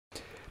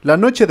La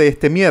noche de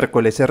este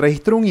miércoles se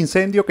registró un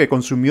incendio que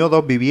consumió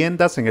 2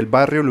 viviendas en el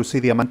barrio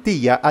Lucidia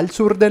Matilla, al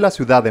sur de la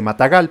ciudad de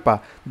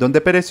Matagalpa, donde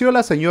pereció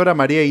la señora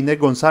María Inés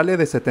González,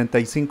 de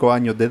 75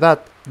 años de edad.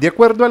 De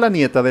acuerdo a la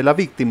nieta de la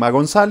víctima,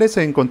 González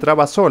se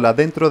encontraba sola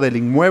dentro del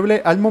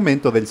inmueble al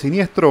momento del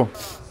siniestro.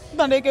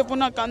 Parece que fue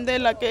una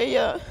candela que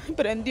ella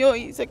prendió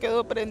y se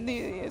quedó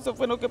prendida, y eso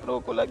fue lo que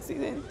provocó el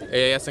accidente.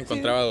 ¿Ella se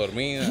encontraba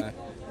dormida?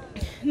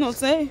 No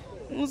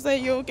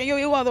sé yo, que yo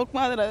vivo a 2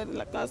 cuadras de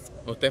la casa.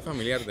 ¿Usted es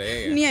familiar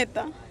de ella?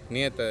 Nieta.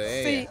 ¿Nieta de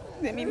ella?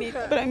 Sí, de mi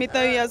nieta, pero mi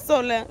nieta vivía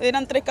sola,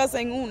 eran 3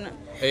 casas en una.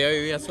 ¿Ella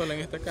vivía sola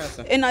en esta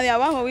casa? En la de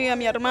abajo vivía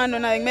mi hermano,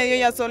 en la de en medio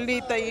ella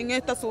solita y en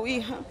esta su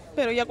hija.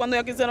 Pero ya cuando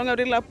ya quisieron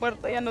abrir la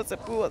puerta ya no se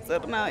pudo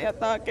hacer nada, ya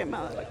estaba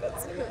quemada la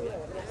casa.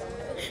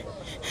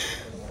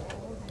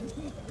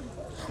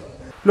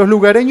 Los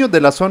lugareños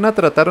de la zona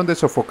trataron de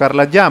sofocar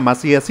las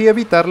llamas y así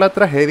evitar la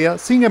tragedia,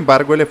 sin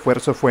embargo el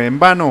esfuerzo fue en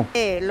vano.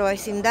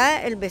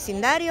 El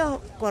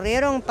vecindario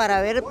corrieron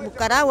para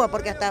buscar agua,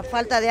 porque hasta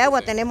falta de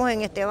agua tenemos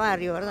en este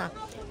barrio, ¿verdad?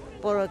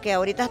 Porque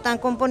ahorita están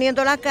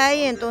componiendo la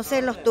calle,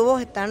 entonces los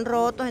tubos están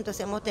rotos,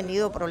 entonces hemos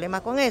tenido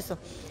problemas con eso.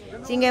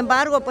 Sin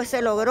embargo, pues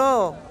se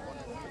logró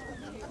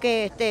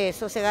que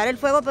sosegar el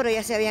fuego, pero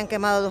ya se habían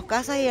quemado 2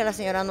 casas y a la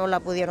señora no la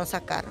pudieron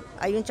sacar.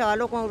 Hay un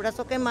chavalo con el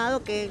brazo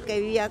quemado que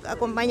vivía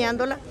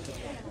acompañándola,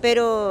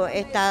 pero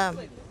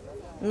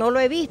no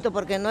lo he visto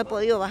porque no he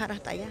podido bajar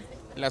hasta allá.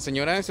 La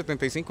señora de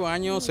 75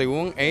 años,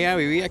 según ella,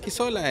 vivía aquí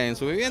sola en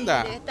su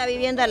vivienda. En esta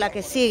vivienda, la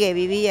que sigue,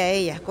 vivía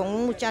ella con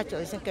un muchacho,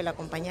 dicen que la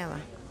acompañaba.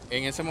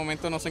 ¿En ese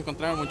momento no se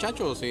encontraba el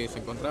muchacho o sí se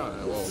encontraba?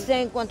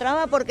 Se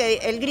encontraba porque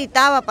él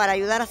gritaba para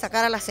ayudar a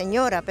sacar a la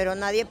señora, pero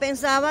nadie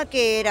pensaba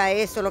que era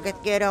eso,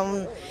 que era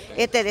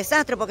este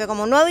desastre, porque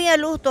como no había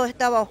luz, todo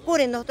estaba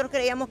oscuro y nosotros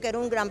creíamos que era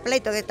un gran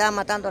pleito que estaba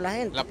matando a la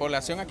gente. ¿La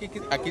población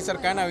aquí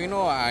cercana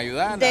vino a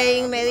ayudar? De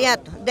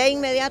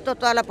inmediato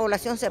toda la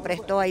población se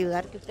prestó a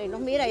ayudar, que usted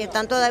los mira y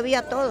están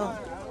todavía todos.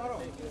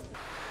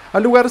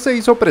 Al lugar se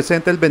hizo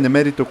presente el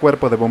benemérito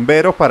cuerpo de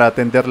bomberos para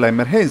atender la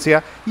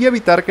emergencia y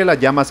evitar que las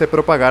llamas se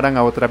propagaran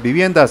a otras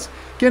viviendas,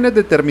 quienes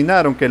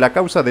determinaron que la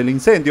causa del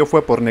incendio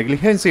fue por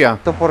negligencia.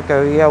 Esto porque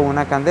había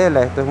una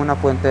candela, esto es una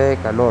fuente de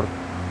calor,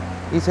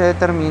 y se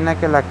determina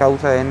que la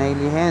causa es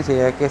negligencia,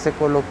 ya que se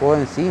colocó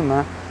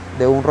encima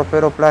de un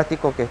ropero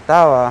plástico que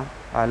estaba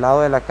al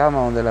lado de la cama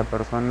donde la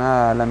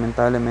persona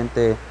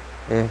lamentablemente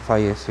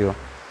falleció.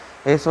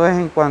 Eso es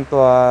en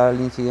cuanto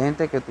al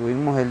incidente que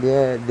tuvimos el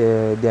día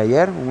de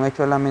ayer, un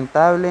hecho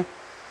lamentable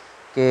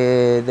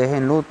que deja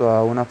en luto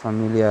a una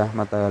familia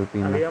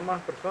matagalpina. ¿Había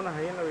más personas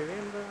ahí en la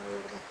vivienda?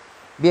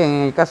 Bien,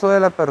 en el caso de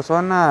la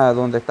persona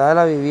donde estaba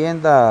la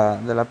vivienda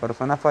de la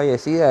persona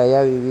fallecida,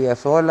 ella vivía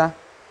sola.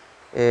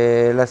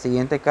 La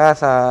siguiente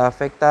casa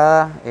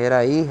afectada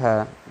era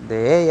hija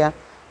de ella,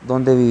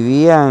 donde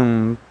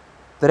vivían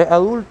 3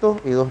 adultos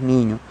y 2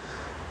 niños.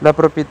 La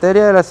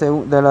propietaria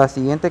de la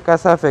siguiente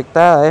casa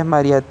afectada es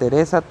María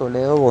Teresa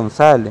Toledo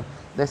González,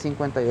 de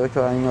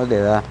 58 años de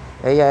edad.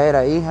 Ella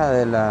era hija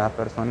de la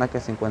persona que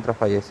se encuentra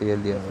fallecida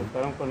el día de hoy.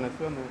 ¿Resultaron con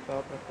lesiones de esta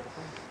otra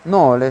persona?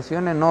 No,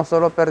 lesiones no,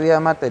 solo pérdida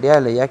de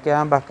materiales, ya que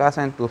ambas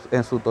casas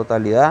en su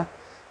totalidad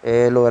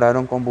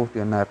lograron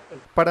combustionar.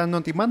 Para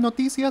NOTIMATV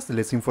Noticias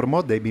les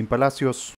informó David Palacios.